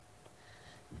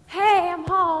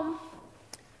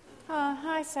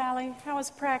Hi, Sally. How was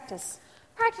practice?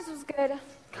 Practice was good.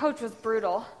 Coach was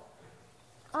brutal.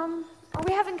 Are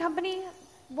we having company?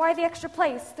 Why the extra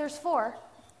place? There's 4.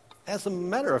 As a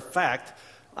matter of fact,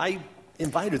 I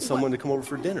invited someone to come over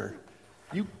for dinner.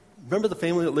 You remember the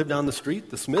family that lived down the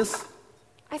street, the Smiths?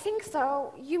 I think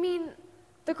so. You mean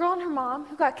the girl and her mom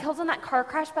who got killed in that car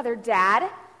crash by their dad?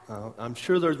 I'm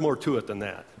sure there's more to it than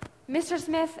that. Mr.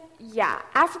 Smith, yeah.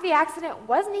 After the accident,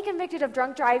 wasn't he convicted of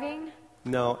drunk driving?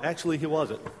 No, actually he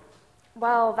wasn't.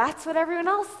 Well, that's what everyone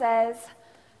else says.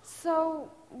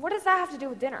 So, what does that have to do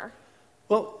with dinner?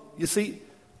 Well, you see,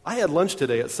 I had lunch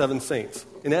today at Seven Saints,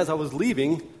 and as I was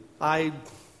leaving, I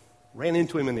ran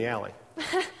into him in the alley.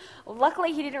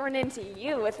 Luckily, he didn't run into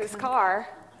you with his car.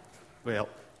 Well,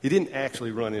 he didn't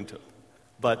actually run into him,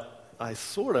 but I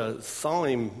sort of saw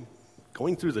him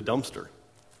going through the dumpster.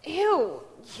 Ew,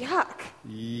 yuck.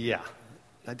 Yeah.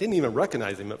 I didn't even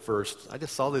recognize him at first. I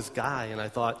just saw this guy, and I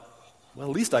thought, well,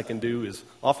 the least I can do is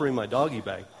offer him my doggy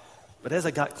bag. But as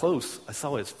I got close, I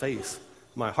saw his face.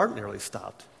 My heart nearly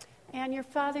stopped. And your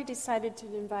father decided to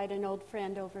invite an old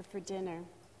friend over for dinner.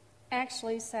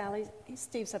 Actually, Sally,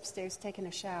 Steve's upstairs taking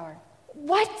a shower.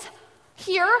 What?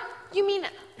 Here? You mean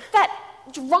that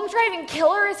drunk driving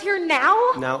killer is here now?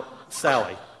 Now,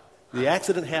 Sally, the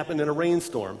accident happened in a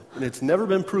rainstorm, and it's never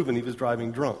been proven he was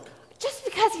driving drunk. Just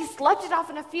because he slept it off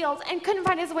in a field and couldn't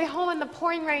find his way home in the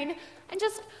pouring rain and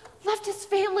just left his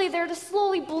family there to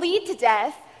slowly bleed to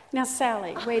death. Now,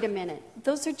 Sally, wait a minute.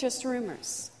 Those are just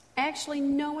rumors. Actually,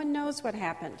 no one knows what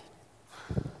happened.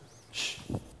 Shh.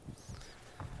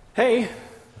 Hey.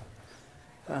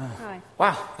 Hi.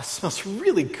 Wow, that smells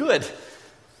really good.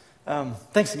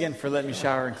 Thanks again for letting me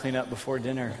shower and clean up before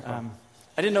dinner.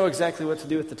 I didn't know exactly what to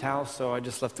do with the towel, so I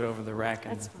just left it over the rack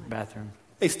in the bathroom.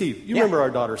 Hey, Steve, you remember our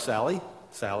daughter, Sally?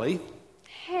 Sally?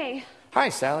 Hey. Hi,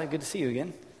 Sally. Good to see you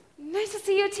again. Nice to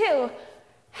see you, too.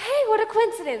 Hey, what a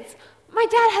coincidence. My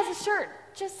dad has a shirt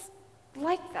just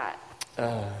like that.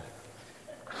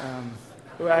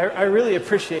 I really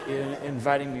appreciate you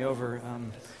inviting me over.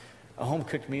 A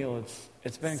home-cooked meal,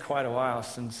 it's been quite a while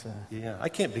since... Yeah, I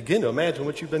can't begin to imagine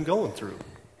what you've been going through.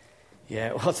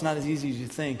 Yeah, well, it's not as easy as you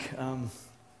think.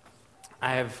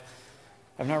 I've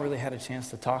not really had a chance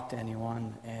to talk to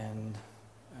anyone, and,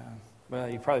 well,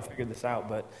 you probably figured this out,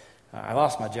 but I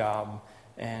lost my job,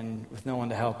 and with no one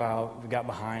to help out, we got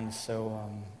behind, so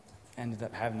ended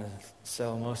up having to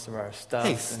sell most of our stuff.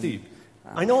 Hey, Steve,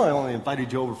 I know I only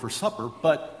invited you over for supper,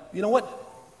 but you know what?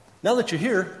 Now that you're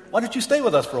here, why don't you stay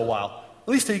with us for a while? At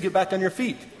least till you get back on your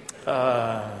feet.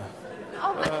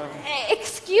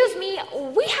 Excuse me,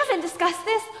 we haven't discussed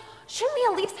this. Shouldn't we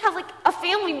at least have, like, a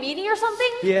family meeting or something?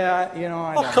 Yeah, you know,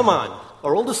 I Oh, come on.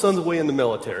 Our oldest son's away in the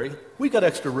military. We got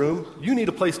extra room. You need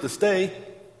a place to stay.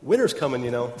 Winter's coming,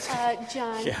 you know.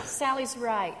 John, Yeah. Sally's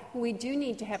right. We do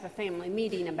need to have a family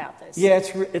meeting about this. Yeah,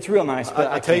 it's real nice, but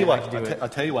I'll tell you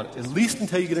what, at least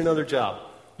until you get another job,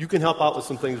 you can help out with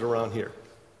some things around here.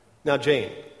 Now,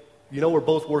 Jane, you know we're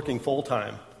both working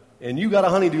full-time, and you got a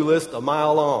honey-do list a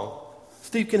mile long.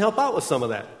 Steve can help out with some of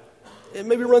that. And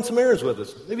maybe run some errands with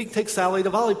us. Maybe you can take Sally to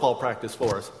volleyball practice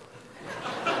for us.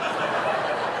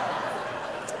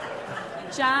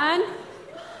 John,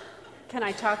 can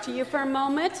I talk to you for a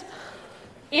moment?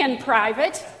 In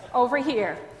private, over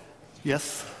here.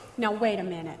 Yes? Now, wait a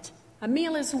minute. A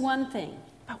meal is one thing,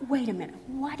 but wait a minute.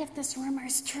 What if this rumor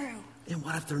is true? And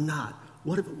what if they're not?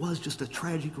 What if it was just a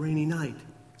tragic rainy night?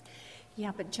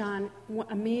 Yeah, but John,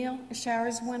 a meal, a shower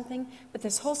is one thing, but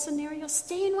this whole scenario,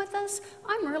 staying with us,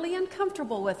 I'm really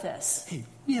uncomfortable with this. Hey,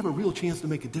 we have a real chance to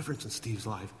make a difference in Steve's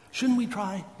life. Shouldn't we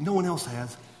try? No one else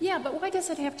has. Yeah, but why does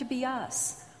it have to be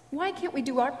us? Why can't we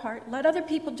do our part, let other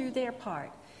people do their part?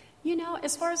 You know,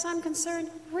 as far as I'm concerned,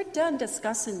 we're done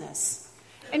discussing this.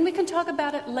 And we can talk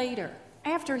about it later,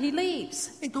 after he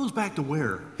leaves. It goes back to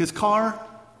where? His car?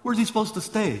 Where's he supposed to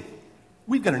stay?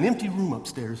 We've got an empty room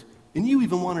upstairs, and you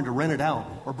even wanted to rent it out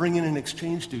or bring in an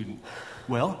exchange student.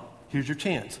 Well, here's your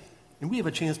chance. And we have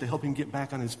a chance to help him get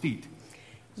back on his feet.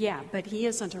 Yeah, but he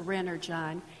isn't a renter,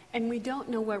 John, and we don't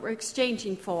know what we're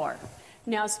exchanging for.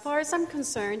 Now, as far as I'm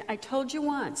concerned, I told you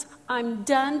once, I'm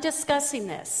done discussing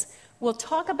this. We'll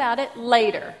talk about it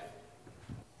later.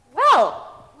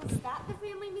 Well, was that the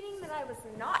family meeting that I was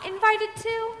not invited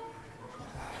to?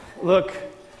 Look,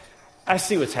 I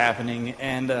see what's happening,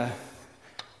 and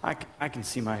I can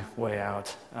see my way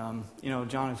out. You know,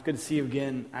 John, it's good to see you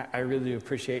again. I really do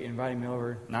appreciate you inviting me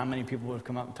over. Not many people would have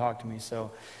come up and talked to me, so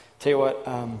tell you what,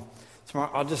 tomorrow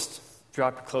I'll just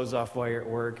drop your clothes off while you're at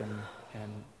work,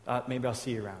 and maybe I'll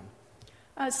see you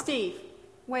around. Steve,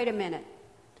 wait a minute.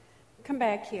 Come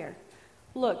back here.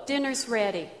 Look, dinner's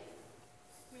ready.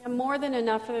 And more than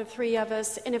enough for the three of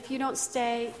us, and if you don't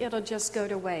stay, it'll just go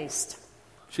to waste.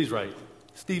 She's right.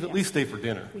 Steve, at least stay for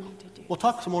dinner. We need to do We'll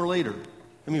talk some more later.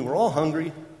 I mean, we're all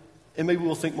hungry, and maybe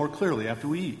we'll think more clearly after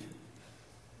we eat.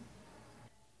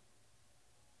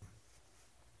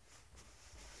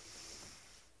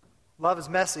 Love is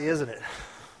messy, isn't it?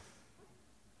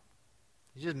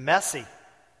 It's just messy.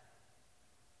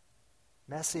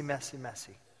 Messy, messy,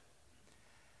 messy.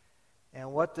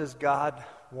 And what does God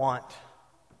want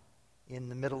in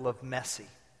the middle of messy?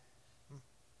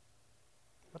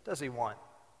 What does He want?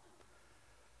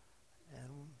 And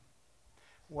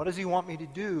what does He want me to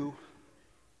do?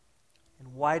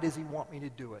 And why does He want me to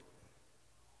do it?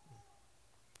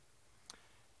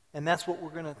 And that's where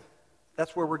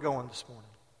we're going this morning.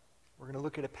 We're going to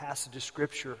look at a passage of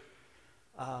Scripture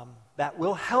that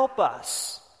will help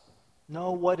us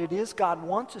know what it is God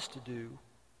wants us to do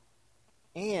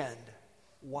and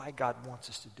why God wants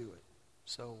us to do it.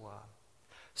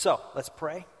 So let's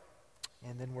pray,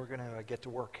 and then we're going to get to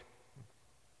work.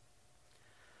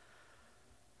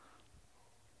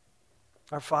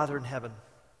 Our Father in heaven,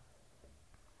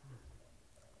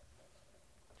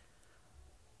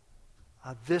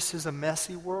 this is a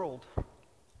messy world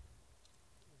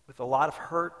with a lot of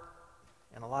hurt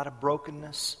and a lot of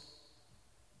brokenness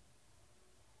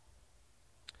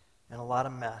and a lot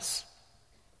of mess.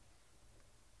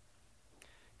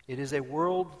 It is a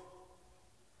world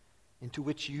into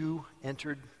which you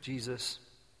entered, Jesus.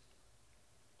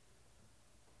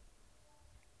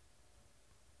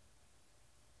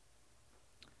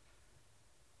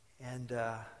 And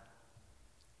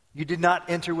you did not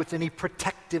enter with any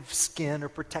protective skin or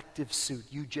protective suit.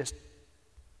 You just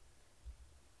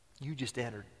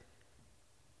entered.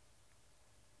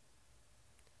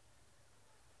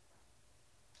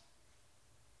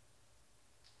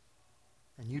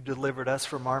 And you delivered us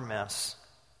from our mess.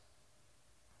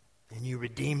 And you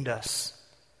redeemed us.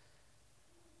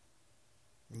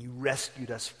 And you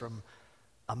rescued us from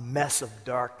a mess of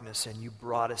darkness, and you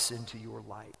brought us into your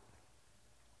light.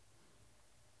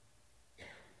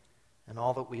 And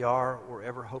all that we are or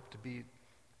ever hope to be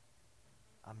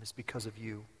is because of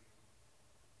you.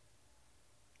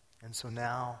 And so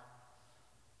now,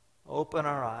 open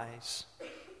our eyes.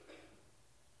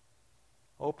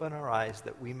 Open our eyes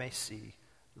that we may see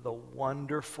the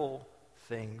wonderful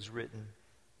things written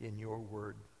in your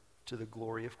word to the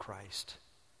glory of Christ.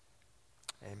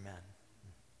 Amen.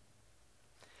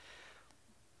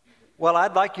 Well,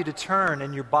 I'd like you to turn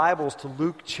in your Bibles to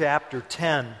Luke chapter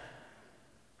 10.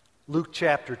 Luke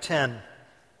chapter 10.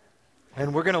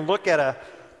 And we're going to look at a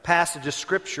passage of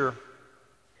Scripture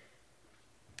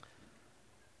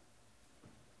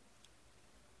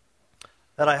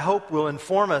that I hope will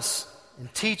inform us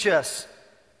and teach us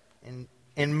and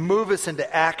move us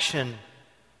into action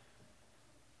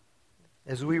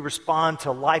as we respond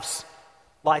to life's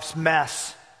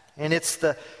mess. And it's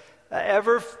the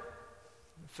ever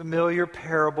familiar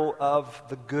parable of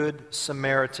the Good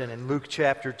Samaritan in Luke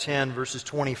chapter 10, verses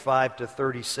 25 to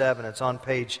 37. It's on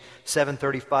page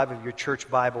 735 of your church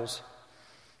Bibles.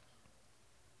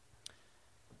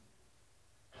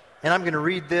 And I'm going to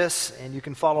read this, and you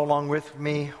can follow along with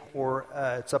me, or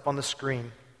it's up on the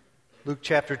screen. Luke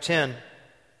chapter 10,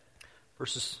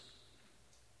 verses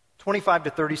 25 to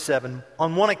 37.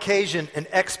 On one occasion, an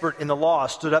expert in the law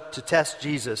stood up to test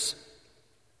Jesus.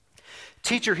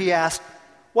 "Teacher," he asked,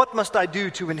 "what must I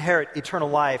do to inherit eternal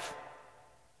life?"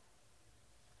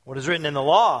 "What is written in the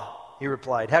law?" he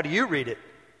replied. "How do you read it?"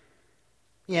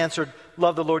 He answered,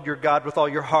 "Love the Lord your God with all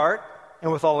your heart,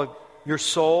 and with all of your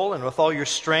soul, and with all your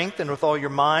strength, and with all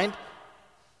your mind,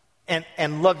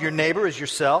 and love your neighbor as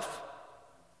yourself."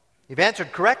 "You've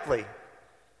answered correctly,"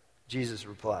 Jesus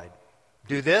replied.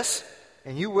 "Do this,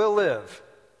 and you will live."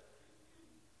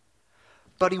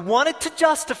 But he wanted to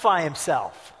justify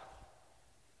himself.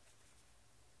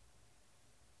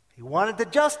 He wanted to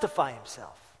justify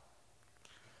himself.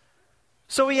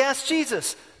 So he asked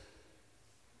Jesus,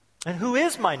 "And who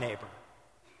is my neighbor?"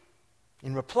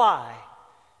 In reply,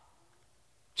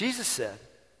 Jesus said,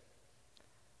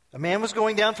 "A man was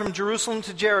going down from Jerusalem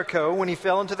to Jericho when he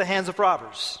fell into the hands of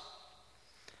robbers.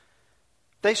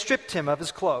 They stripped him of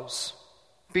his clothes,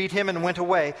 beat him, and went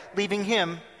away, leaving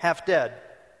him half dead.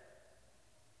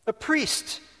 A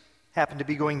priest happened to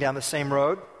be going down the same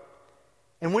road,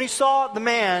 and when he saw the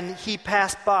man, he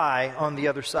passed by on the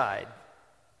other side.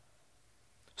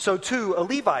 So too a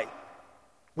Levite,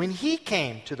 when he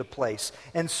came to the place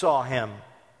and saw him,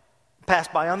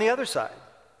 passed by on the other side.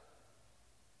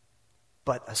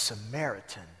 But a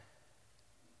Samaritan,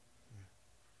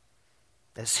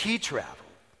 as he traveled,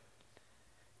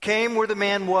 came where the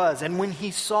man was, and when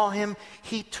he saw him,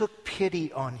 he took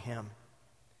pity on him.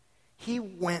 He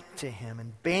went to him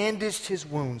and bandaged his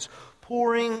wounds,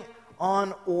 pouring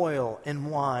on oil and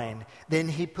wine. Then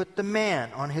he put the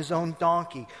man on his own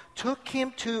donkey, took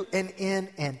him to an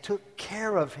inn, and took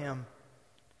care of him.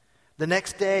 The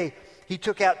next day, he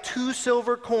took out 2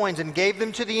 silver coins and gave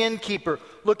them to the innkeeper.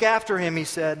 "Look after him," he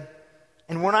said,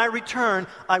 "and when I return,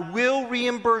 I will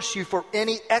reimburse you for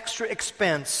any extra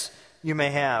expense you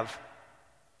may have."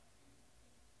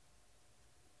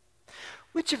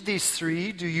 Which of these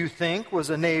 3 do you think was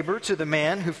a neighbor to the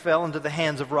man who fell into the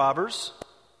hands of robbers?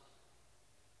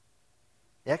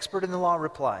 The expert in the law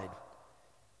replied,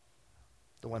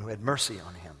 "The one who had mercy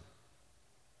on him."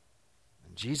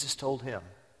 And Jesus told him,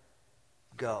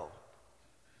 "Go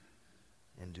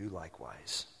and do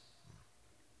likewise."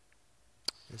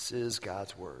 This is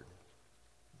God's word.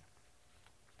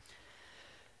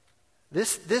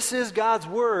 This is God's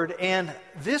word, and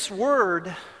this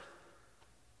word,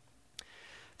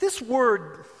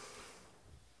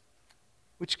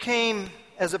 which came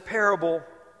as a parable,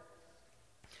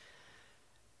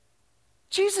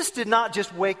 Jesus did not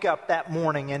just wake up that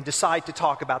morning and decide to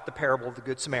talk about the parable of the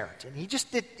Good Samaritan. He just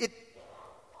did it.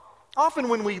 Often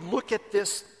when we look at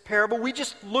this parable, we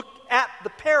just look at the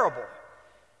parable.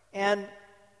 And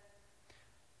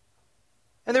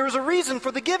there was a reason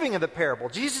for the giving of the parable.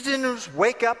 Jesus didn't just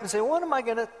wake up and say, "What am I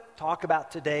going to talk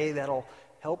about today that'll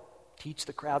help teach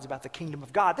the crowds about the kingdom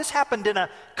of God?" This happened in a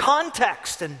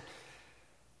context, and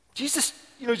Jesus,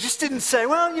 just didn't say,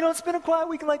 "Well, it's been a quiet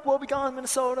week in Lake Wobegon,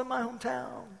 Minnesota, my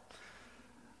hometown,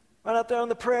 right out there on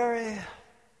the prairie.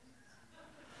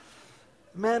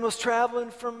 A man was traveling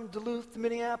from Duluth to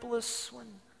Minneapolis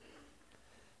when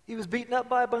he was beaten up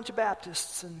by a bunch of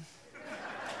Baptists, and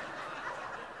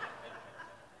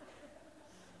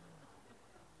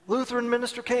Lutheran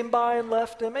minister came by and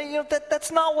left him." And,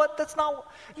 that's not what.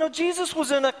 Jesus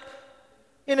was in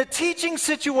a teaching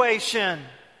situation,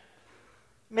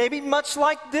 maybe much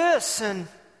like this, and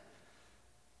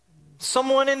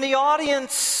someone in the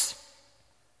audience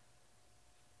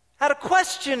had a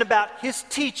question about his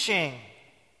teaching.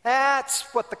 That's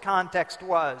what the context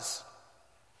was.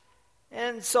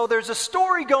 And so there's a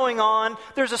story going on.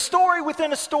 There's a story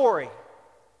within a story.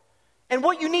 And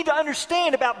what you need to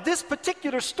understand about this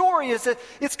particular story is that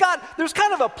there's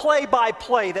kind of a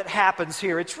play-by-play that happens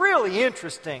here. It's really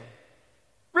interesting.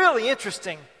 Really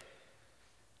interesting.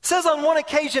 It says on one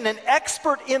occasion, an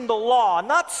expert in the law,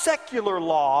 not secular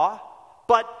law,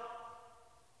 but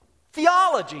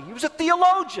theology. He was a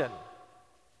theologian.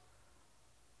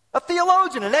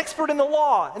 An expert in the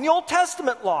law, in the Old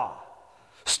Testament law.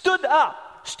 Stood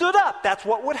up. That's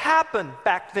what would happen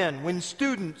back then when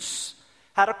students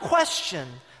had a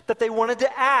question that they wanted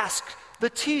to ask the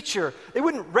teacher. They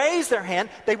wouldn't raise their hand,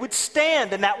 they would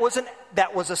stand, and that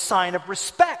was a sign of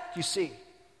respect, you see.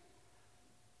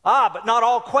 But not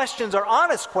all questions are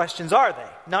honest questions, are they?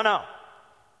 No.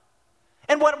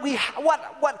 And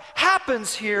what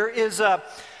happens here is a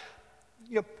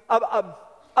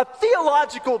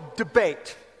theological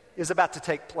debate is about to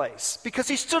take place, because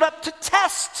he stood up to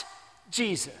test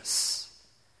Jesus.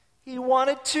 He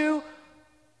wanted to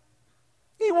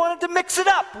mix it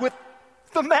up with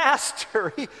the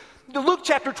master. Luke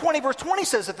chapter 20, verse 20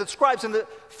 says that the scribes and the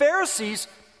Pharisees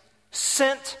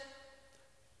sent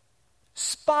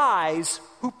spies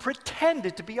who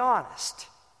pretended to be honest.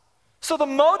 So the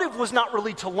motive was not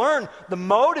really to learn. The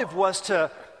motive was to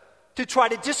try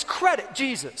to discredit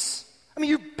Jesus. I mean,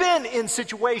 you've been in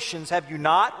situations, have you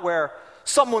not, where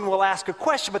someone will ask a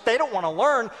question, but they don't want to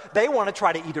learn. They want to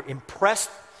try to either impress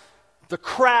the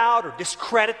crowd or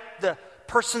discredit the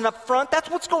person up front. That's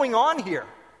what's going on here.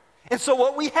 And so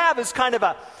what we have is kind of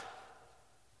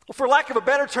for lack of a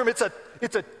better term, it's a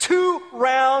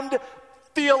 2-round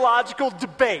theological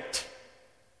debate.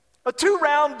 A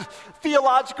 2-round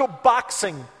theological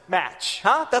boxing match.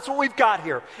 That's what we've got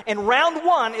here. And round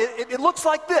 1, it looks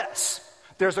like this.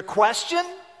 There's a question,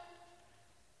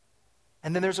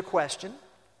 and then there's a question,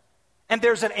 and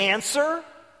there's an answer,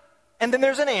 and then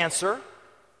there's an answer,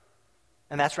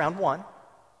 and that's round 1.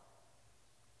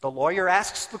 The lawyer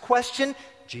asks the question,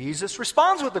 Jesus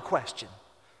responds with the question.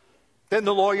 Then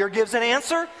the lawyer gives an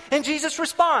answer, and Jesus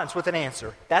responds with an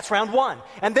answer. That's round 1.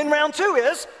 And then round 2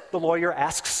 is the lawyer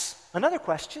asks another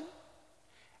question,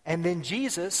 and then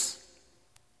Jesus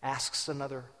asks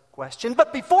another question.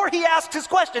 But before he asks his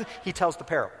question, he tells the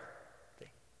parable.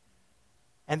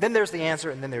 And then there's the answer,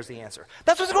 and then there's the answer.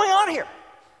 That's what's going on here.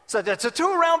 So that's a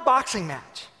 2-round boxing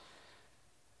match.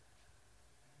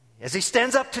 As he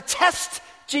stands up to test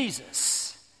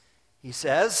Jesus, he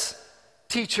says,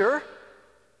 "Teacher,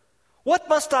 What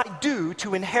must I do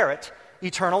to inherit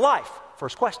eternal life?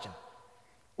 First question.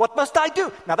 What must I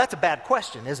do? Now that's a bad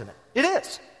question, isn't it? It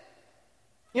is.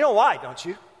 You know why, don't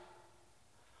you?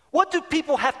 What do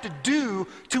people have to do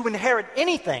to inherit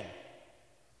anything?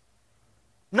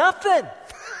 Nothing.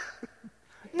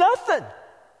 Nothing.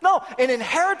 No, an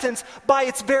inheritance by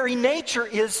its very nature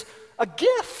is a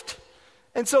gift.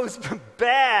 And so it's a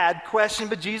bad question,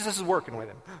 but Jesus is working with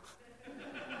him.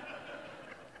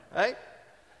 Right?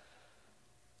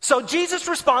 So Jesus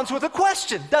responds with a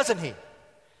question, doesn't he?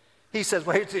 He says,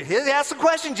 well, he asks a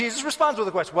question, Jesus responds with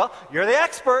a question. Well, you're the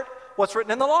expert. What's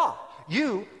written in the law?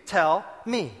 You tell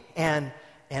me. And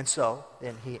so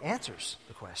then he answers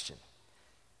the question.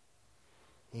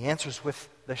 He answers with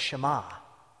the Shema.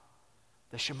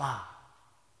 The Shema.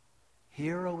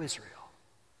 Hear, O Israel,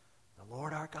 the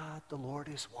Lord our God, the Lord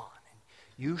is one. And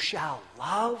you shall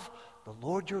love the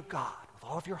Lord your God with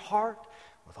all of your heart,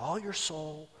 with all your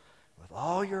soul, with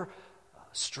all your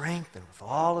strength, and with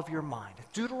all of your mind.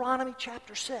 Deuteronomy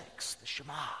chapter 6, the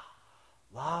Shema.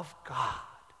 Love God.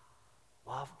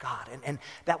 Love God. And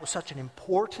that was such an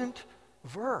important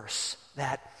verse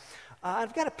that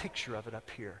I've got a picture of it up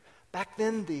here. Back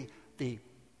then,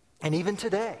 and even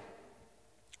today,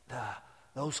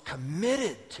 those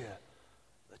committed to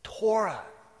the Torah,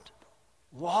 to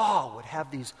the law, would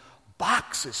have these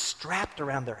boxes strapped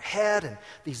around their head and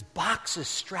these boxes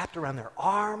strapped around their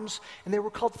arms, and they were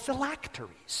called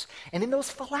phylacteries. And in those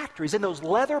phylacteries, in those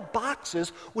leather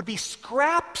boxes, would be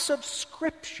scraps of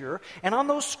Scripture, and on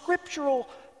those scriptural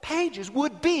pages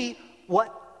would be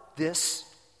what this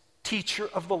teacher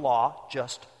of the law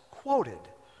just quoted.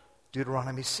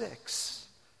 Deuteronomy 6.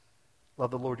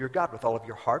 Love the Lord your God with all of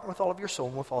your heart, and with all of your soul,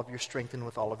 and with all of your strength, and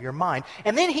with all of your mind.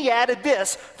 And then he added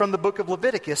this from the book of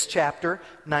Leviticus, chapter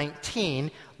 19.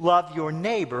 Love your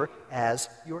neighbor as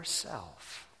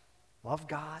yourself. Love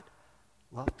God,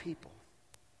 love people.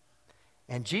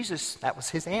 And Jesus, that was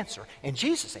his answer. And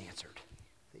Jesus answered.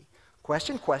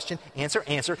 Question, answer,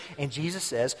 answer. And Jesus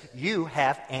says, you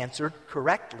have answered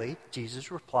correctly.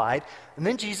 Jesus replied. And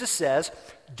then Jesus says,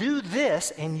 do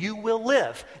this and you will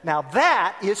live. Now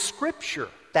that is Scripture.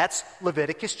 That's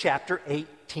Leviticus chapter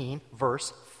 18,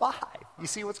 verse 5. You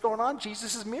see what's going on?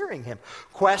 Jesus is mirroring him.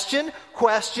 Question,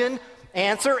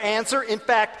 answer, answer. In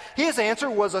fact, his answer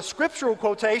was a scriptural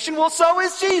quotation. Well, so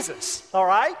is Jesus. All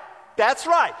right? That's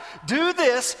right. Do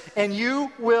this and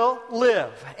you will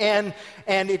live. And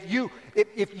if you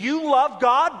love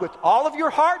God with all of your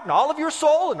heart and all of your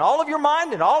soul and all of your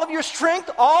mind and all of your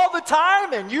strength all the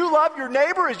time, and you love your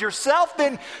neighbor as yourself,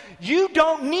 then you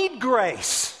don't need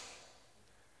grace.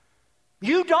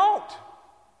 You don't.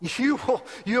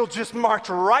 You'll just march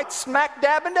right smack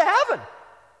dab into heaven.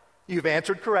 You've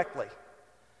answered correctly.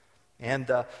 And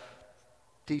the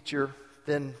teacher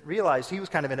then realized he was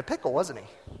kind of in a pickle, wasn't he?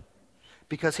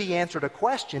 Because he answered a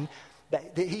question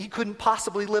that he couldn't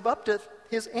possibly live up to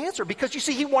his answer. Because, you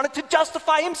see, he wanted to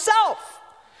justify himself.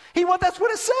 That's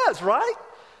what it says, right?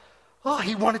 Oh,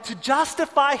 he wanted to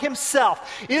justify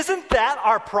himself. Isn't that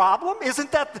our problem?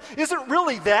 Isn't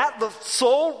really that the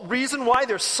sole reason why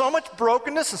there's so much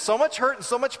brokenness and so much hurt and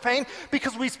so much pain?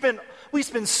 Because we spend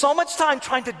so much time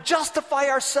trying to justify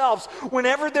ourselves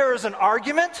whenever there is an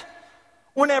argument,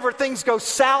 whenever things go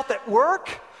south at work,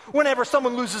 whenever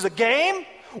someone loses a game,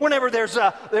 whenever there's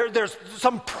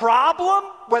some problem,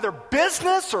 whether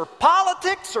business or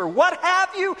politics or what have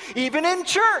you, even in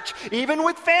church, even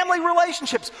with family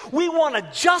relationships, we want to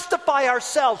justify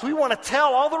ourselves. We want to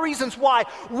tell all the reasons why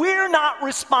we're not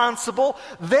responsible.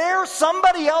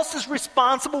 Somebody else is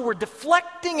responsible. We're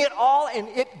deflecting it all, and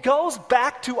it goes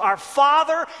back to our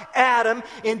father Adam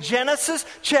in Genesis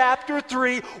chapter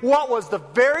 3. What was the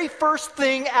very first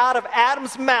thing out of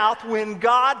Adam's mouth when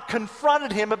God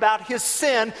confronted him about his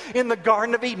sin in the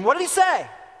Garden of Eden? What did he say?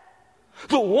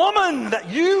 The woman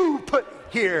that you put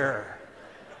here.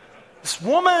 This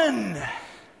woman that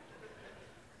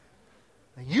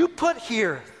you put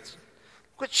here.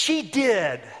 What she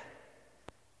did.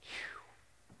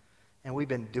 And we've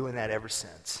been doing that ever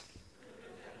since.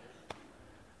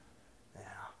 Yeah,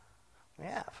 we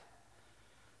have.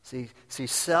 See,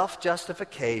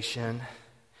 self-justification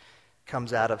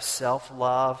comes out of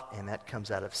self-love, and that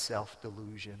comes out of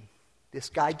self-delusion. This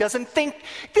guy doesn't want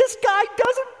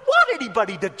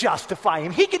anybody to justify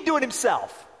him. He can do it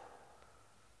himself.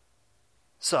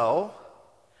 So,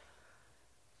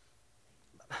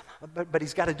 but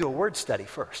he's got to do a word study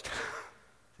first.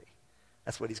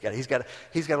 That's what he's got. He's got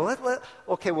to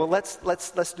okay, well,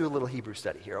 let's do a little Hebrew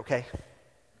study here, okay?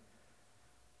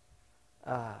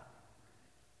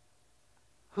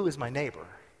 Who is my neighbor?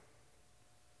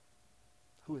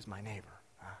 Who is my neighbor?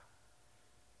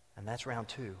 And that's round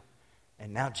two.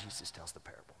 And now Jesus tells the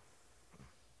parable.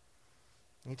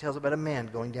 He tells about a man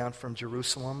going down from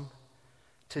Jerusalem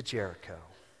to Jericho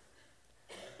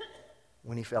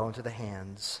when he fell into the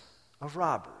hands of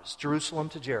robbers. Jerusalem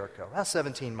to Jericho, about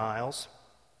 17 miles.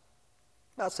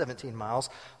 About 17 miles.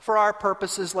 For our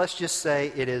purposes, let's just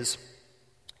say it is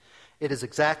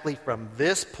exactly from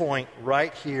this point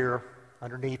right here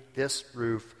underneath this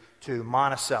roof to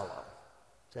Monticello.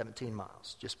 17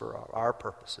 miles, just for our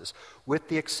purposes, with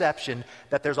the exception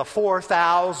that there's a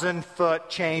 4,000-foot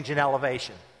change in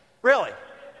elevation. Really?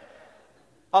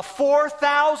 A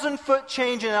 4,000-foot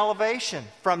change in elevation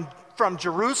from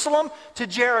Jerusalem to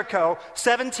Jericho,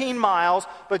 17 miles,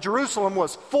 but Jerusalem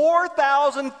was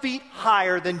 4,000 feet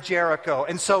higher than Jericho.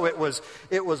 And so it was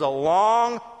a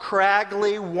long,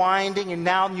 craggly, winding, and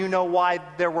now you know why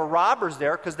there were robbers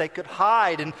there, because they could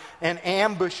hide, and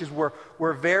ambushes were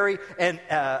very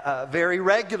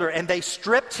regular. And they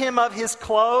stripped him of his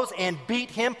clothes and beat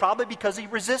him, probably because he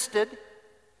resisted.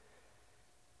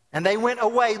 And they went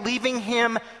away, leaving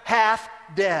him half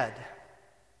dead.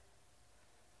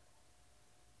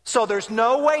 So there's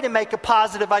no way to make a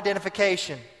positive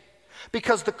identification,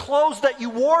 because the clothes that you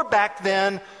wore back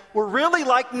then were really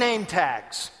like name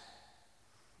tags.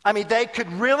 I mean, they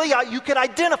could really, you could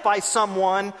identify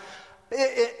someone.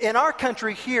 In our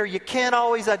country here, you can't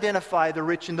always identify the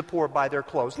rich and the poor by their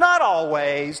clothes. Not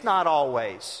always, not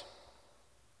always.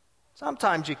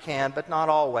 Sometimes you can, but not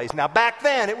always. Now, back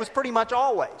then, it was pretty much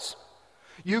always.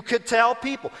 You could tell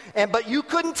people, but you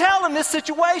couldn't tell in this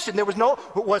situation. There was no.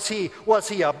 Was he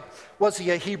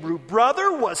a Hebrew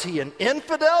brother? Was he an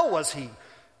infidel? Was he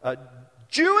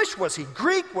Jewish? Was he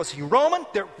Greek? Was he Roman?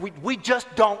 We just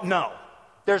don't know.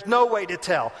 There's no way to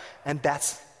tell, and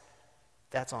that's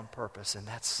on purpose, and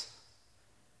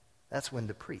that's when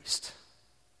the priest,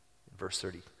 in verse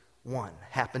 31,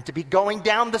 happened to be going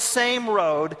down the same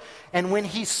road, and when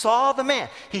he saw the man,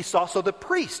 so the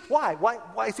priest, why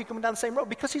is he coming down the same road?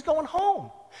 Because he's going home.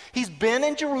 He's been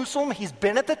in Jerusalem, he's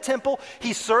been at the temple,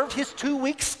 he served his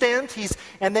 2-week stint,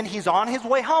 and then he's on his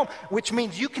way home, which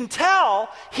means you can tell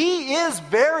he is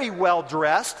very well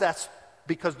dressed. That's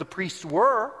because the priests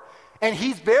were, and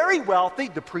he's very wealthy.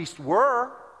 The priests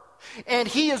were, and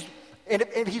he's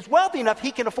wealthy enough he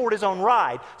can afford his own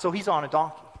ride, so he's on a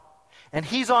donkey. And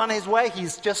he's on his way.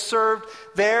 He's just served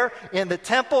there in the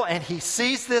temple, and he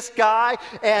sees this guy,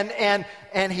 and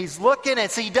he's looking,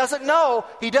 and see, he doesn't know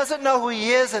who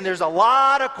he is, and there's a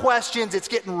lot of questions. It's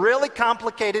getting really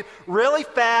complicated, really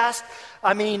fast.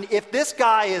 I mean, if this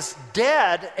guy is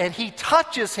dead and he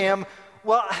touches him,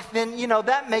 well, then,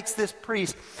 that makes this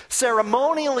priest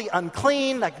ceremonially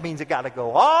unclean. That means you got to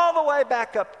go all the way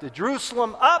back up to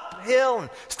Jerusalem, uphill, and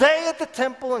stay at the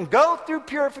temple and go through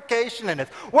purification. And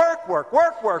it's work.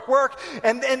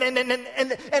 And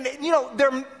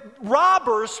their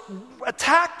robbers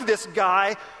attacked this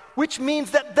guy, which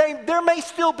means that there may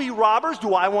still be robbers.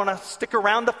 Do I want to stick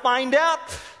around to find out?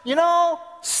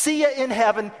 See ya in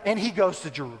heaven. And he goes to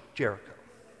Jericho.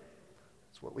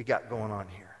 That's what we got going on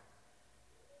here.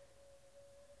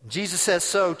 Jesus says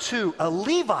so too. A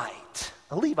Levite.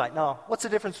 Now, what's the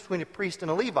difference between a priest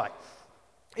and a Levite?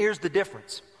 Here's the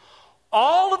difference.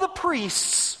 All of the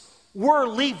priests were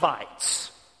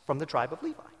Levites from the tribe of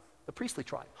Levi, the priestly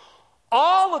tribe.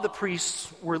 All of the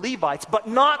priests were Levites, but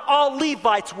not all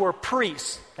Levites were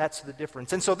priests. That's the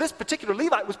difference. And so this particular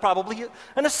Levite was probably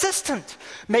an assistant,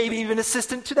 maybe even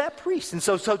assistant to that priest. And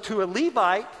so to a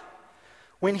Levite,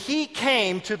 when he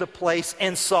came to the place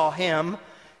and saw him,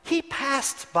 he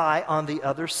passed by on the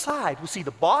other side. You see,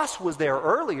 the boss was there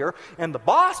earlier, and the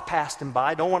boss passed him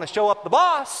by. Don't want to show up the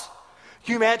boss.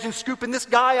 Can you imagine scooping this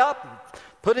guy up and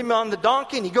put him on the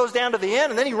donkey, and he goes down to the end,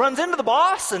 and then he runs into the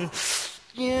boss, and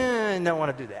don't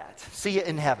want to do that. See you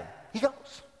in heaven. He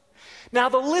goes. Now,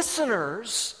 the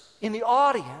listeners in the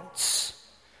audience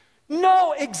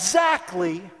know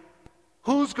exactly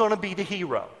who's going to be the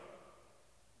hero.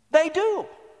 They do.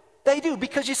 They do,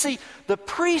 because you see, the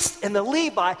priest and the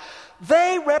Levi,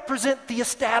 they represent the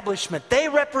establishment. They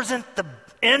represent the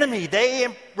enemy. They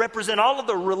represent all of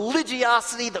the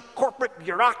religiosity, the corporate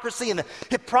bureaucracy, and the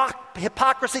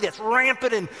hypocrisy that's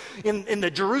rampant in the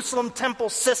Jerusalem temple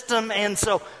system. And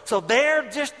so they're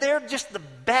just the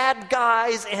bad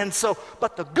guys. And so,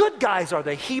 but the good guys are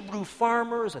the Hebrew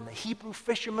farmers and the Hebrew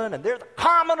fishermen, and they're the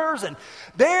commoners, and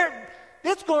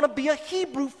it's going to be a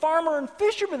Hebrew farmer and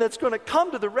fisherman that's going to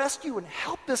come to the rescue and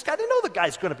help this guy. They know the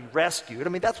guy's going to be rescued. I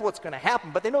mean, that's what's going to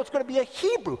happen, but they know it's going to be a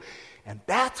Hebrew. And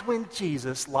that's when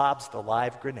Jesus lobs the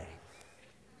live grenade.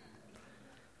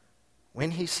 When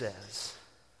he says,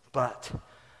 but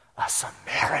a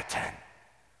Samaritan.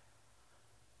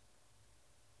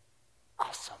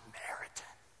 a Samaritan.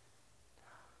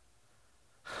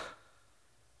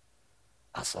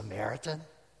 A Samaritan?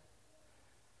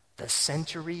 The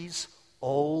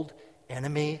centuries-old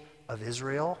enemy of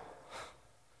Israel?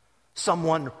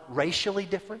 Someone racially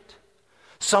different?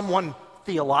 Someone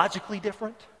theologically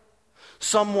different?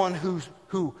 Someone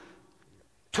who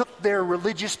took their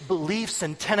religious beliefs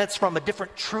and tenets from a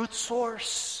different truth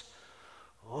source?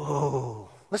 Oh,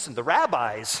 listen, the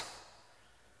rabbis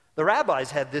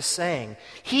had this saying,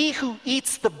 "He who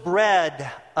eats the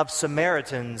bread of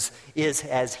Samaritans is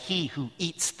as he who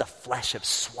eats the flesh of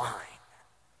swine."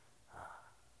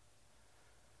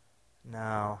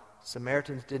 Now,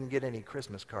 Samaritans didn't get any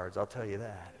Christmas cards, I'll tell you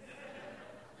that.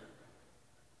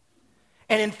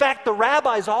 And in fact, the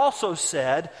rabbis also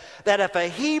said that if a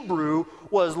Hebrew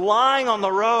was lying on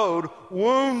the road,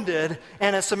 wounded,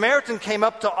 and a Samaritan came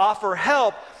up to offer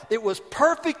help, it was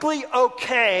perfectly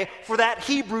okay for that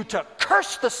Hebrew to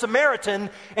curse the Samaritan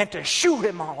and to shoot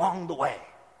him along the way.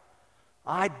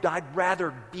 I'd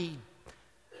rather be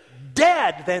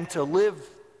dead than to live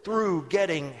through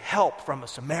getting help from a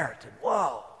Samaritan.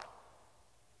 Whoa.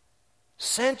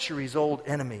 Centuries-old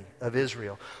enemy of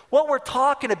Israel. What we're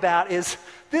talking about is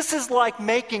this is like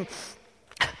making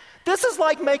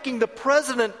the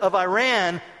president of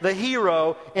Iran the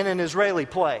hero in an Israeli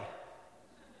play.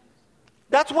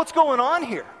 That's what's going on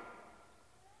here.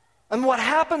 And what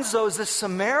happens, though, is this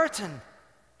Samaritan,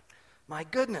 my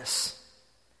goodness,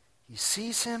 he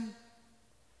sees him,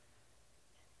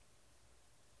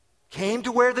 came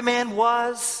to where the man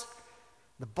was.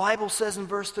 The Bible says in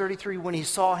verse 33, when he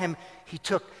saw him, he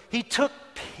took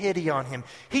pity on him.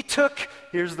 He took,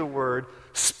 here's the word,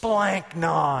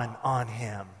 splanknon on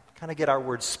him. Kind of get our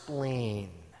word spleen.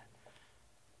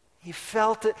 He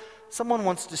felt it. Someone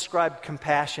once described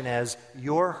compassion as,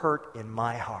 "You're hurt in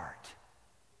my heart."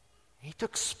 He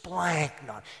took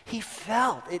splanknon. He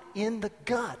felt it in the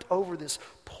gut over this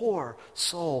poor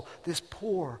soul, this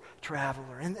poor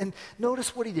traveler. And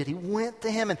notice what he did. He went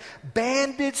to him and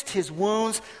bandaged his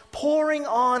wounds, pouring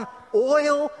on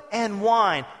oil and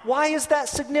wine. Why is that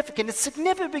significant? It's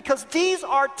significant because these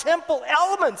are temple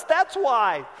elements. That's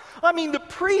why. I mean, the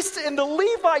priest and the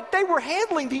Levite, they were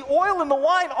handling the oil and the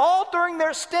wine all during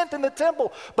their stint in the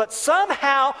temple. But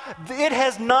somehow it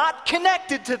has not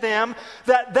connected to them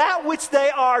that which they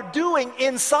are doing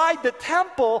inside the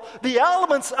temple, the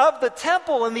elements of the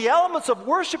temple and the elements of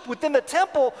worship within the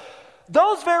temple,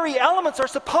 those very elements are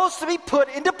supposed to be put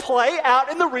into play out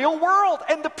in the real world.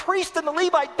 And the priest and the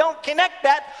Levite don't connect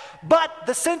that, but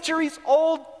the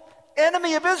centuries-old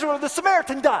enemy of Israel, the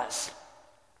Samaritan, does.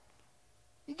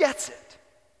 He gets it.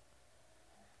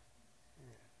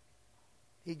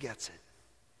 He gets it.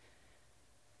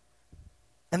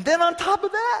 And then on top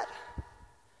of that,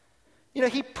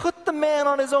 he put the man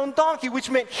on his own donkey, which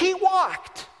meant he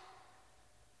walked.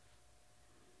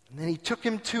 And then he took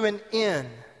him to an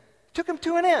inn.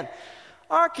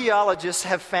 Archaeologists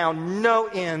have found no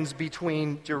inns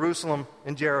between Jerusalem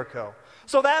and Jericho.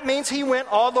 So that means he went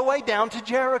all the way down to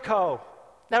Jericho.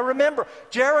 Now remember,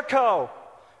 Jericho,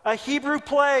 a Hebrew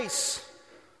place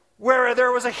where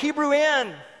there was a Hebrew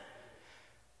inn,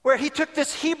 where he took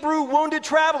this Hebrew wounded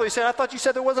traveler. He said, "I thought you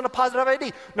said there wasn't a positive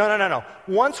ID." No.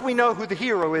 Once we know who the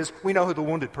hero is, we know who the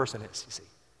wounded person is, you see.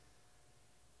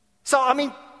 So,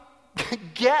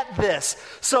 get this.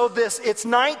 So it's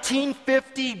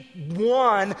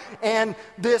 1951, and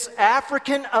this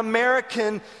African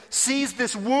American sees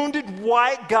this wounded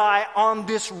white guy on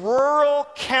this rural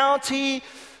county,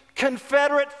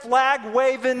 Confederate flag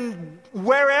waving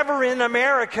wherever in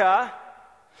America,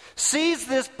 sees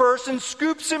this person,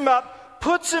 scoops him up,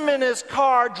 puts him in his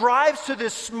car, drives to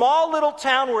this small little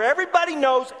town where everybody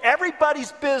knows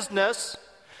everybody's business,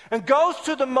 and goes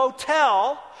to the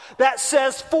motel that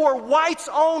says for whites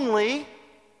only,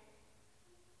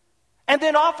 and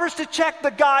then offers to check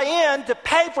the guy in to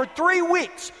pay for 3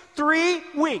 weeks. 3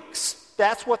 weeks.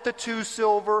 That's what the 2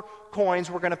 silver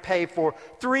coins were going to pay for.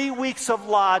 3 weeks of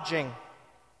lodging.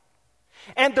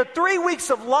 And the 3 weeks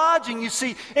of lodging, you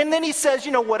see, and then he says,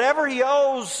 whatever he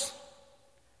owes,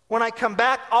 when I come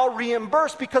back, I'll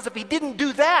reimburse, because if he didn't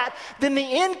do that, then the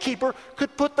innkeeper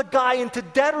could put the guy into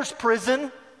debtor's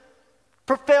prison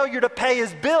for failure to pay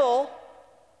his bill.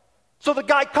 So the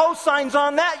guy co-signs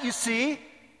on that, you see.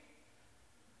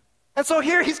 And so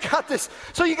here he's got this.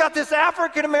 So you got this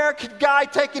African-American guy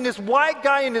taking this white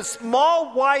guy in this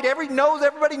small white,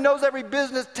 everybody knows every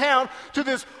business town, to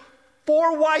this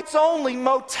for whites only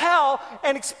motel,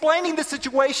 and explaining the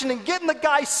situation and getting the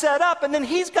guy set up. And then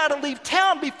he's got to leave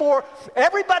town before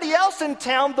everybody else in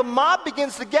town, the mob,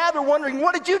 begins to gather, wondering,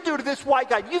 what did you do to this white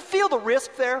guy? Do you feel the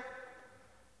risk there?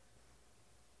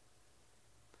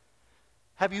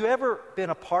 Have you ever been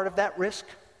a part of that risk?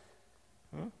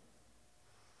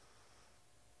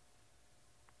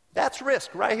 That's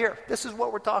risk right here. This is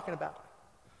what we're talking about.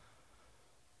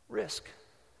 Risk.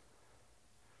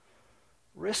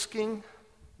 Risking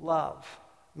love.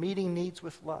 Meeting needs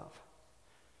with love.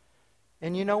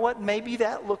 And you know what? Maybe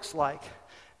that looks like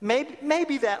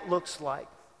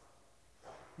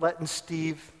letting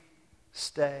Steve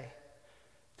stay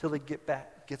till he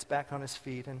gets back on his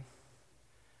feet.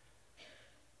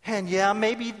 And yeah,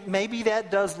 maybe that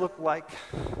does look like,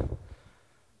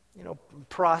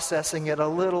 processing it a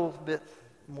little bit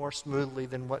more smoothly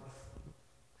than what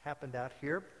happened out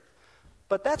here.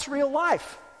 But that's real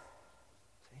life.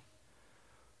 See?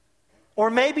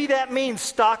 Or maybe that means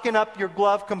stocking up your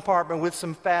glove compartment with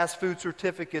some fast food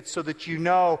certificates so that you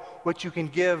know what you can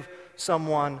give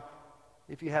someone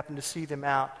if you happen to see them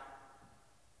out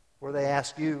where they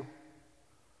ask you.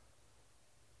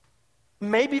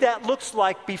 Maybe that looks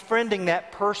like befriending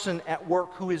that person at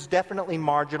work who is definitely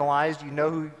marginalized. You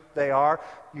know who they are.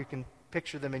 You can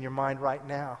picture them in your mind right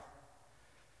now.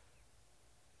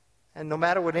 And no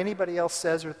matter what anybody else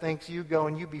says or thinks, you go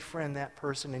and you befriend that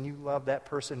person and you love that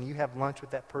person and you have lunch with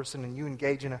that person and you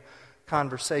engage in a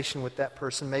conversation with that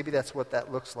person. Maybe that's what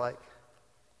that looks like.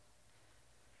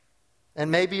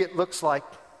 And maybe it looks like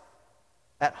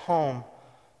at home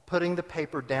putting the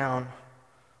paper down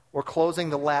or closing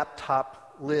the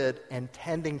laptop lid and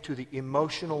tending to the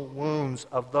emotional wounds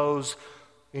of those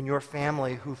in your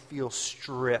family who feel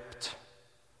stripped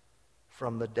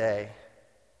from the day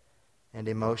and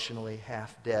emotionally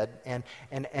half dead. And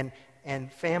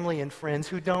family and friends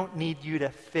who don't need you to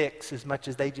fix as much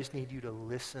as they just need you to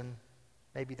listen.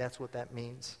 Maybe that's what that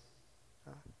means.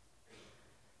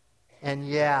 And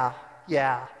yeah,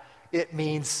 it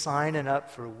means signing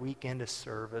up for a weekend of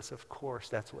service. Of course,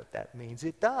 that's what that means.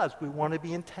 It does. We want to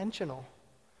be intentional.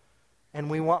 And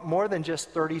we want more than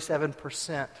just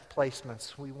 37%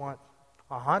 placements. We want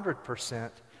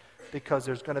 100% because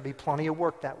there's going to be plenty of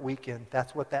work that weekend.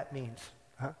 That's what that means.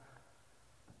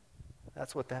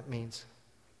 That's what that means.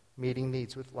 Meeting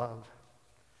needs with love.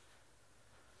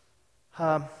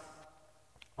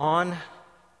 On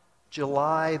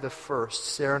July the 1st,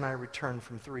 Sarah and I returned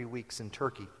from 3 weeks in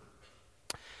Turkey.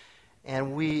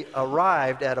 And we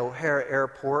arrived at O'Hare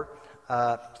Airport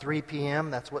 3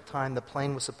 p.m. That's what time the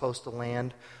plane was supposed to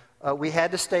land. We had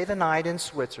to stay the night in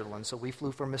Switzerland. So we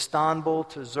flew from Istanbul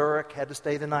to Zurich, had to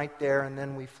stay the night there, and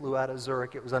then we flew out of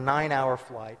Zurich. It was a 9-hour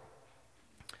flight.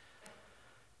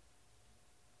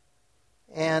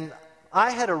 And I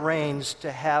had arranged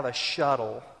to have a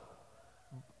shuttle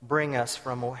bring us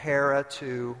from O'Hare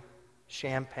to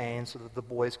Champaign so that the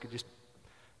boys could just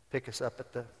pick us up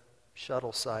at the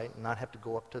shuttle site and not have to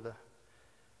go up to the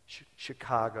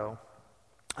Chicago.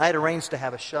 I had arranged to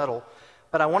have a shuttle,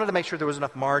 but I wanted to make sure there was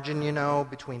enough margin,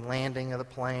 between landing of the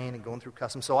plane and going through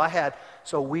customs. I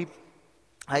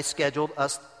scheduled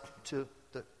us to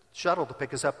the shuttle to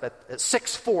pick us up at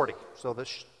 6:40. So the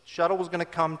shuttle was going to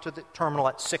come to the terminal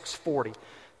at 6:40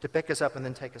 to pick us up and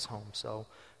then take us home. So,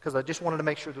 because I just wanted to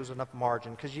make sure there was enough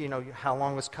margin, because how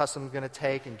long was customs going to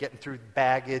take and getting through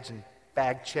baggage and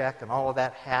bag check and all of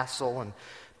that hassle and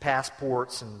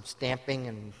passports and stamping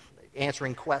and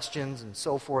answering questions and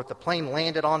so forth. The plane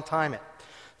landed on time at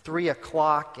 3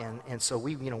 o'clock, and so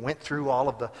we went through all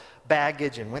of the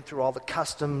baggage and went through all the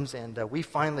customs, and we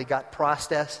finally got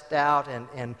processed out,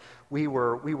 and we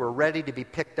were ready to be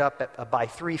picked up by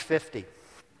 3:50.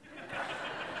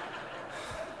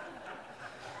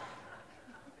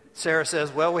 Sarah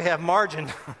says, "Well, we have margin."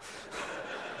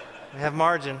 We have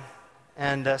margin.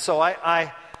 And so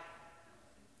I've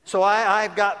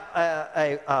got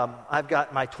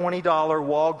my $20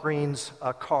 Walgreens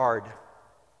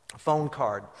phone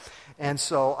card, and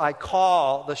so I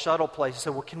call the shuttle place. I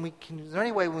said, "Well, is there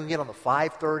any way we can get on the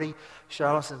 5:30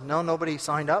 shuttle?" I said, "No, nobody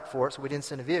signed up for it, so we didn't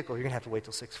send a vehicle. You're gonna have to wait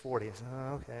till 6:40." I said,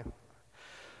 "Oh, okay."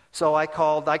 So I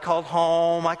called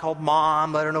home. I called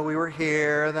Mom, let her know we were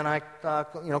here. Then I,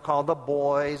 called the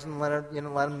boys and let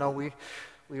them know we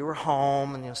were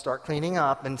home, and start cleaning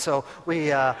up. And so we,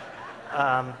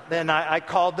 then I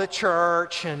called the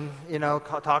church and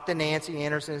talked to Nancy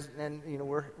Anderson, and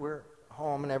we're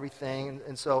home and everything.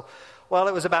 And so, well,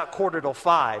 it was about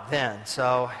 4:45 then.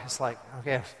 So it's like,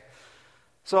 okay.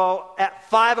 So at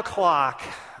 5 o'clock,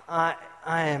 I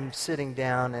am sitting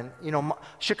down, and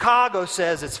Chicago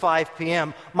says it's 5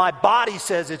 p.m. My body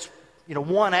says it's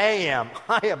 1 a.m.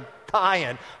 I am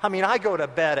dying. I go to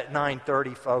bed at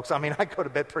 9:30, folks. I go to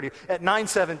bed at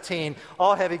 9:17.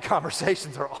 All heavy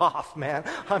conversations are off, man.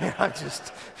 I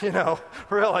just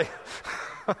really.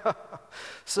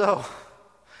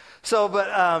 But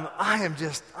I am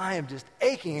just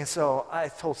aching. And so I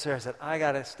told Sarah, I said, I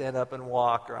got to stand up and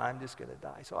walk or I'm just going to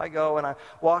die. So I go and I'm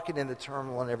walking in the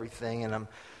terminal and everything, and I'm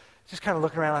just kind of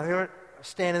looking around. I was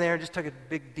standing there, just took a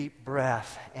big, deep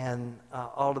breath, and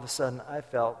all of a sudden I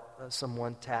felt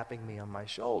someone tapping me on my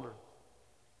shoulder.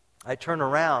 I turned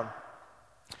around,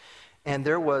 and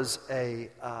there was a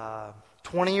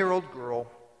 20-year-old girl,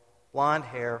 blonde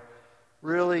hair,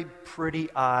 really pretty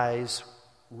eyes,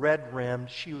 red-rimmed.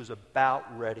 She was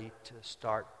about ready to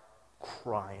start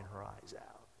crying her eyes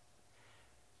out.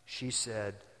 She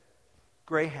said,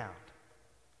 "Greyhound."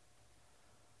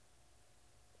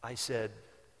 I said,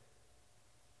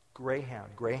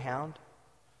 "Greyhound, Greyhound?"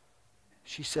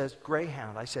 She says,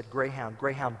 "Greyhound." I said, "Greyhound,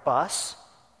 Greyhound bus?"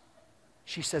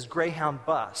 She says, "Greyhound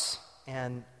bus."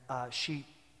 And she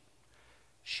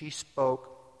spoke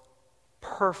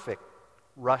perfect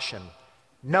Russian,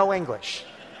 no English.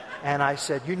 And I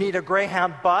said, "You need a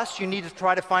Greyhound bus? You need to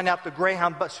try to find out the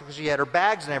Greyhound bus," because she had her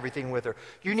bags and everything with her.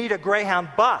 "You need a Greyhound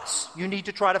bus. You need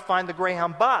to try to find the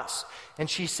Greyhound bus." And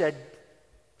she said,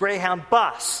 "Greyhound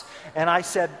bus." And I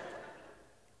said,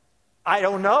 "I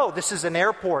don't know. This is an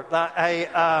airport."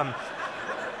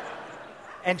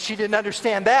 And she didn't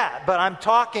understand that. But I'm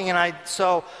talking, and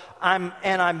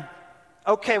I'm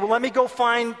okay. Well, let me go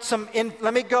find some.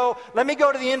 Let me go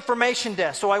to the information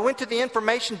desk. So I went to the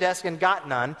information desk and got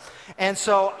none. And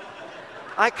so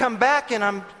I come back,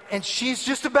 and she's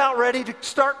just about ready to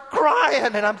start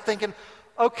crying, and I'm thinking,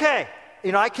 okay,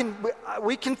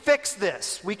 we can fix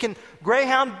this. We can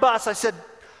Greyhound bus. I said,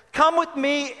 "Come with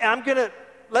me.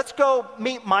 Let's go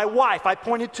meet my wife." I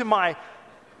pointed to my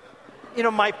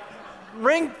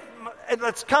ring.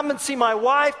 "Let's come and see my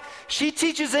wife. She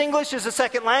teaches English as a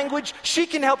second language. She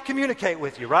can help communicate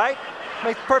with you," right?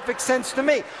 Makes perfect sense to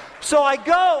me. So I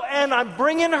go, and I'm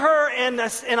bringing her, and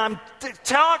I'm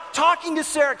talking to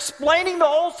Sarah, explaining the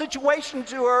whole situation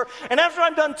to her. And after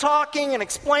I'm done talking and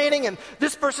explaining, and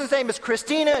this person's name is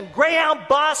Christina, and Greyhound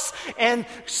bus, and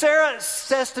Sarah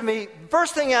says to me,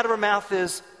 first thing out of her mouth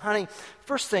is, "Honey,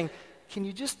 first thing, can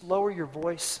you just lower your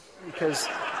voice? Because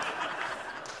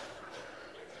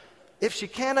if she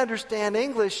can't understand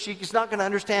English, she's not going to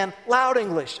understand loud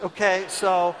English, okay?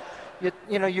 So,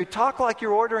 you talk like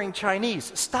you're ordering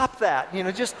Chinese. Stop that,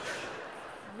 really."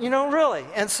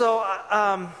 And so,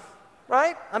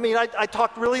 right? I mean, I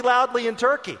talked really loudly in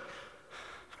Turkey.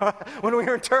 When we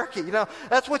were in Turkey,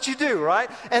 that's what you do,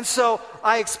 right? And so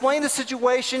I explained the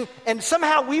situation, and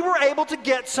somehow we were able to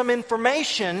get some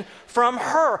information from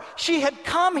her. She had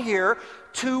come here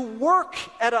to work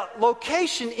at a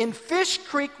location in Fish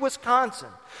Creek, Wisconsin.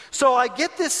 So I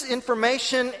get this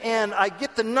information, and I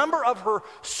get the number of her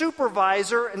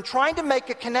supervisor, and trying to make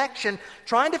a connection,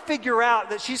 trying to figure out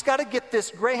that she's got to get this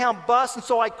Greyhound bus. And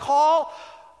so I call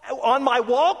on my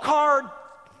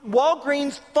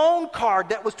Walgreens phone card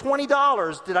that was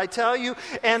 $20, did I tell you?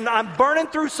 And I'm burning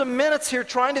through some minutes here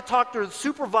trying to talk to the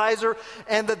supervisor,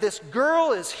 and that this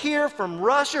girl is here from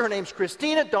Russia. Her name's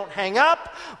Christina. Don't hang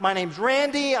up. My name's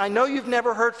Randy. I know you've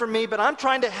never heard from me, but I'm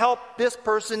trying to help this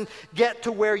person get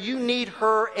to where you need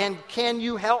her, and can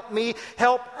you help me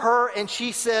help her? And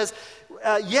she says,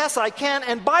 "Yes, I can.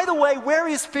 And by the way, where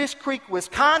is Fish Creek,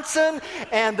 Wisconsin?"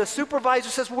 And the supervisor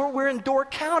says, we're in Door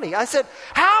County. I said,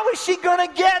 "How is she going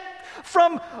to get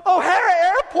from O'Hara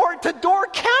Airport to Door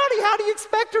County? How do you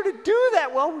expect her to do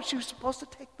that?" "Well, she was supposed to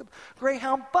take the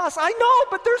Greyhound bus." "I know,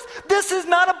 but this is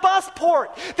not a bus port.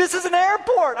 This is an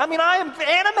airport." I mean, I am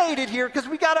animated here because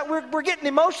we're getting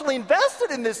emotionally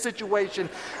invested in this situation.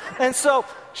 And so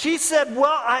she said,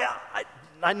 "Well,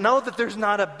 I know that there's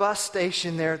not a bus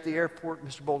station there at the airport,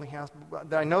 Mr. Boldinghouse.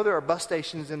 I know there are bus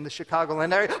stations in the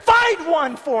Chicagoland area. Find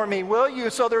one for me, will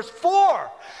you?" So there's 4.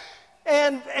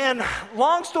 And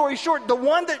long story short, the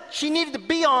one that she needed to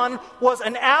be on was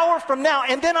an hour from now.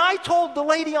 And then I told the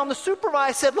lady on the supervisor,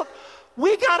 I said, "Look,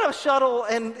 we got a shuttle,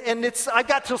 and I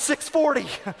got till 6:40,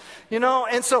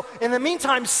 And so in the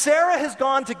meantime, Sarah has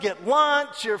gone to get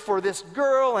lunch for this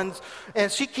girl,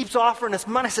 and she keeps offering us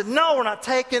money. I said, "No, we're not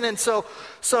taking." And so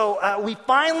we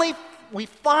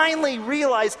finally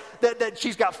realized that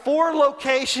she's got 4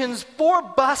 locations, 4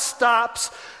 bus stops,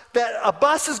 that a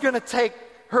bus is going to take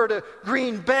her to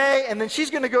Green Bay, and then she's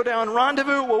going to go down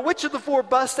Rendezvous. Well, which of the 4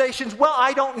 bus stations? Well,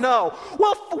 I don't know.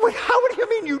 Well, how do you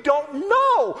mean you don't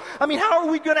know? I mean, how are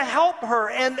we going to help her?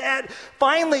 And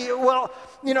finally,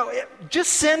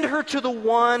 just send her to the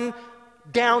one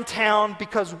downtown,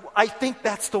 because I think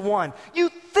that's the one. "You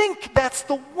think that's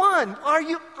the one? Are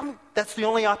you?" "That's the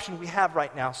only option we have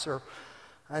right now, sir."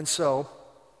 And so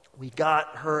we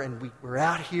got her, and we're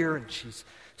out here, and she's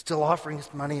still offering us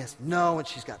money? I said, no. And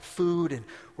she's got food, and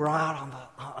we're out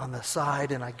on the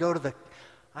side. And I go to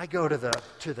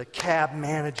the cab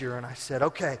manager, and I said,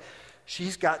 okay,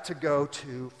 she's got to go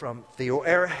from the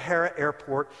O'Hara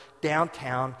Airport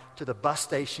downtown to the bus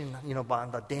station, by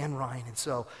the Dan Ryan. And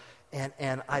so,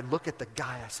 and I look at the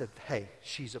guy. I said, hey,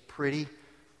 she's a pretty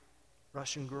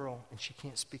Russian girl, and she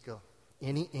can't speak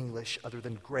any English other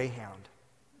than Greyhound.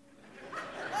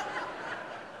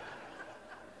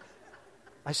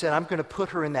 I said, I'm going to put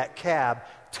her in that cab.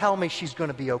 Tell me she's going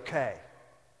to be okay.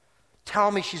 Tell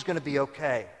me she's going to be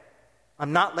okay.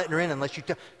 I'm not letting her in unless you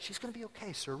tell. She's going to be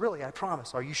okay, sir. Really, I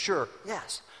promise. Are you sure?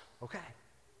 Yes. Okay.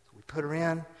 So we put her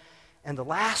in, and the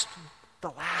last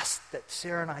that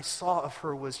Sarah and I saw of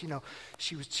her was,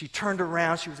 she turned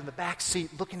around. She was in the back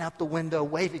seat, looking out the window,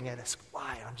 waving at us.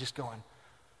 Why? I'm just going,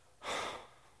 oh,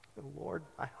 Lord,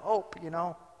 I hope,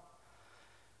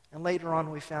 And later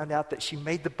on, we found out that she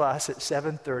made the bus at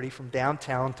 7:30 from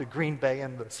downtown to Green Bay,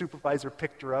 and the supervisor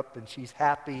picked her up, and she's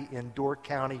happy in Door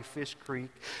County, Fish Creek.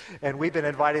 And we've been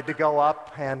invited to go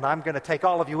up, and I'm going to take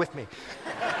all of you with me.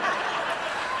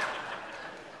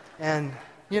 And,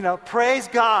 praise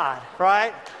God,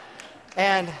 right?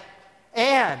 And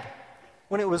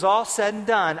when it was all said and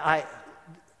done, I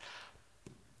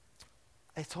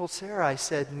told Sarah, I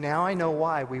said, now I know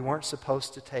why we weren't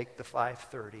supposed to take the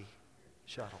 5:30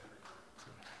 shuttle.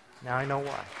 Now I know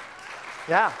why.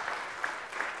 Yeah.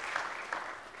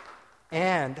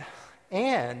 And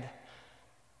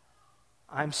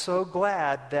I'm so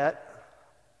glad that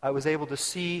I was able to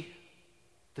see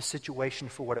the situation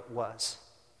for what it was.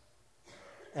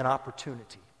 An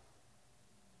opportunity.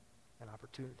 An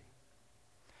opportunity.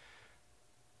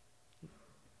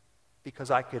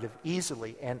 Because I could have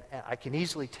easily, and I can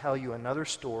easily tell you another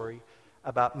story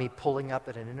about me pulling up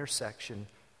at an intersection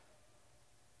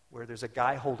where there's a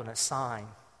guy holding a sign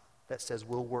that says,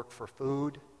 we'll work for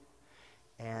food,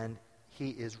 and he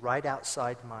is right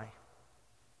outside my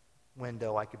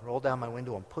window. I could roll down my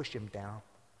window and push him down.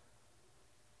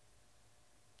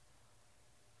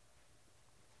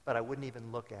 But I wouldn't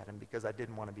even look at him because I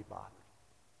didn't want to be bothered.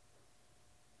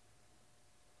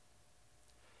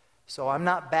 So I'm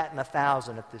not batting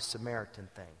 1,000 at this Samaritan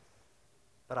thing.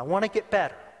 But I want to get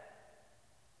better.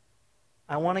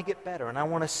 I want to get better, and I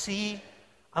want to see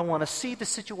the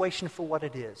situation for what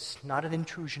it is. Not an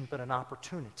intrusion, but an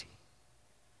opportunity.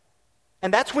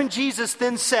 And that's when Jesus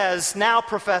then says, now,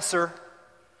 professor,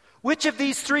 which of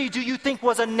these three do you think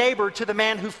was a neighbor to the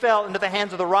man who fell into the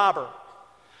hands of the robber?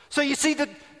 So you see the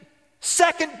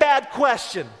second bad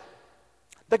question.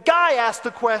 The guy asked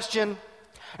the question,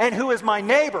 and who is my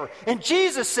neighbor? And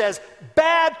Jesus says,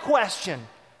 bad question.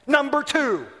 Number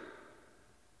 2.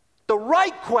 The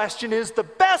right question is the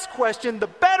best question, the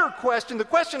better question. The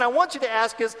question I want you to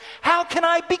ask is, how can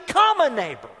I become a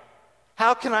neighbor?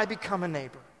 How can I become a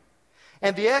neighbor?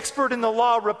 And the expert in the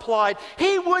law replied,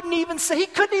 he couldn't even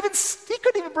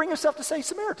bring himself to say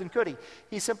Samaritan, could he?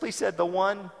 He simply said, the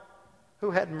one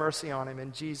who had mercy on him.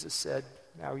 And Jesus said,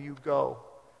 now you go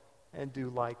and do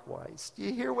likewise. Do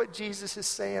you hear what Jesus is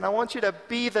saying? I want you to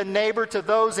be the neighbor to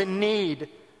those in need.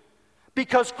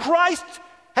 Because Christ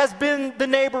has been the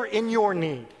neighbor in your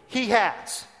need. He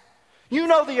has. You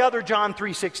know the other John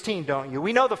 3:16, don't you?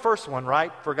 We know the first one,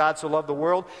 right? For God so loved the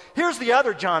world. Here's the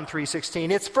other John 3:16.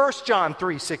 It's 1 John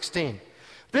 3:16.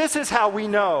 This is how we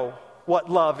know what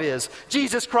love is.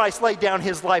 Jesus Christ laid down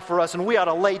his life for us, and we ought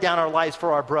to lay down our lives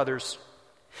for our brothers.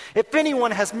 If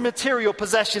anyone has material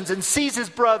possessions and sees his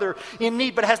brother in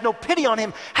need but has no pity on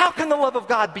him, how can the love of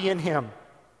God be in him?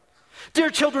 Dear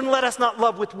children, let us not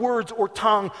love with words or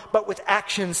tongue, but with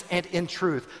actions and in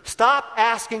truth. Stop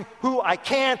asking who I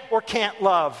can or can't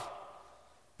love.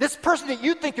 This person that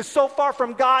you think is so far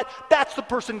from God, that's the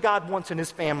person God wants in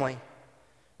his family.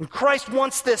 And Christ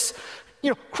wants this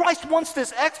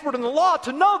expert in the law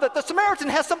to know that the Samaritan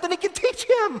has something he can teach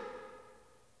him.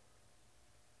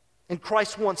 And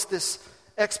Christ wants this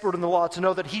expert in the law to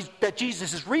know that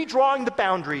Jesus is redrawing the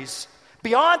boundaries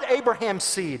beyond Abraham's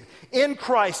seed. In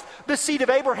Christ, the seed of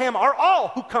Abraham are all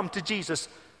who come to Jesus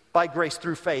by grace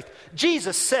through faith.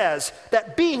 Jesus says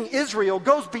that being Israel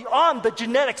goes beyond the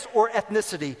genetics or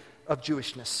ethnicity of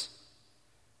Jewishness.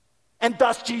 And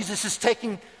thus Jesus is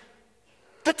taking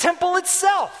the temple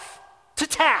itself to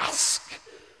task.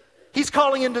 He's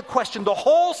calling into question the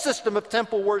whole system of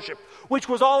temple worship, which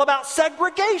was all about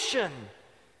segregation.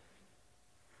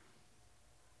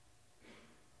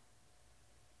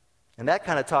 And that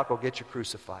kind of talk will get you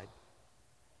crucified.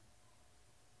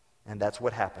 And that's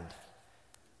what happened.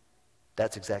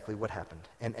 That's exactly what happened.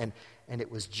 And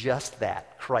it was just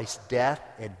that. Christ's death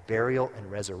and burial and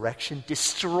resurrection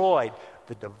destroyed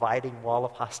the dividing wall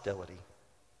of hostility,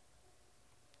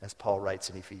 as Paul writes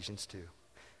in Ephesians 2.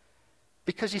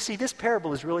 Because you see, this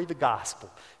parable is really the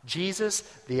gospel. Jesus,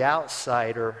 the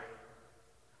outsider,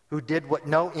 who did what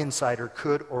no insider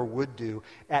could or would do,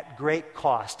 at great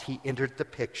cost, he entered the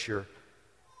picture.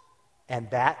 And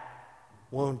that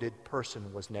wounded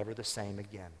person was never the same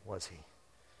again, was he?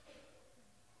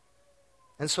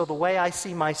 And so the way I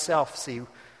see myself,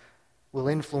 will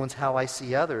influence how I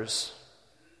see others.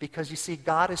 Because you see,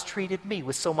 God has treated me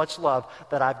with so much love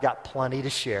that I've got plenty to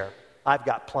share. I've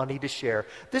got plenty to share.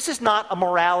 This is not a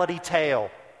morality tale.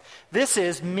 This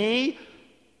is me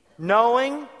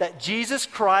knowing that Jesus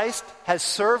Christ has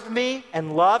served me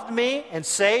and loved me and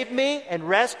saved me and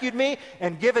rescued me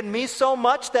and given me so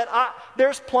much that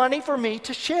there's plenty for me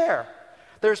to share.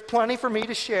 There's plenty for me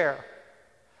to share.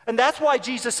 And that's why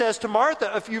Jesus says to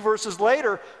Martha a few verses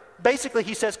later, basically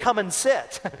he says, come and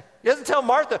sit. He doesn't tell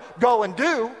Martha, go and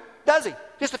do, does he?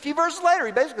 Just a few verses later,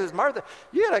 he basically says, Martha,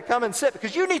 you got to come and sit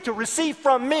because you need to receive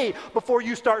from me before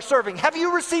you start serving. Have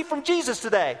you received from Jesus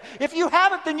today? If you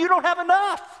haven't, then you don't have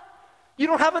enough. You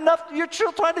don't have enough. You're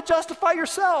still trying to justify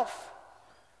yourself.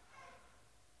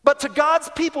 But to God's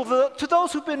people, to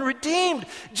those who've been redeemed,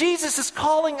 Jesus is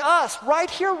calling us right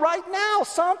here, right now.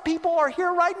 Some people are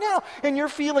here right now, and you're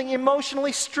feeling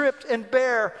emotionally stripped and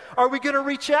bare. Are we going to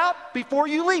reach out before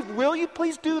you leave? Will you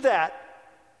please do that?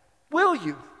 Will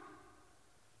you?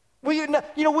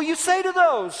 Will you say to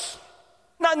those,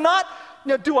 not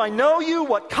do I know you?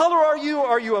 What color are you?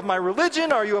 Are you of my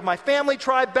religion? Are you of my family,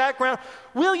 tribe, background?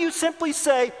 Will you simply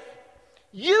say,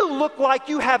 you look like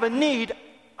you have a need.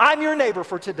 I'm your neighbor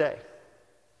for today.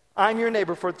 I'm your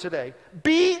neighbor for today.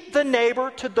 Be the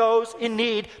neighbor to those in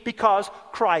need because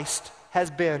Christ has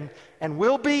been and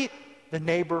will be the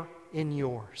neighbor in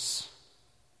yours.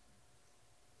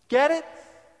 Get it?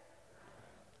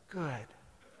 Good.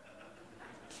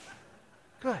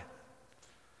 Good.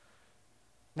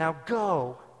 Now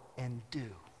go and do.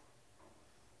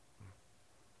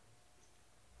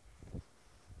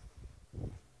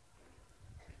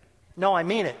 No, I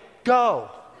mean it. Go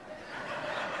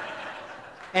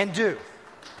and do.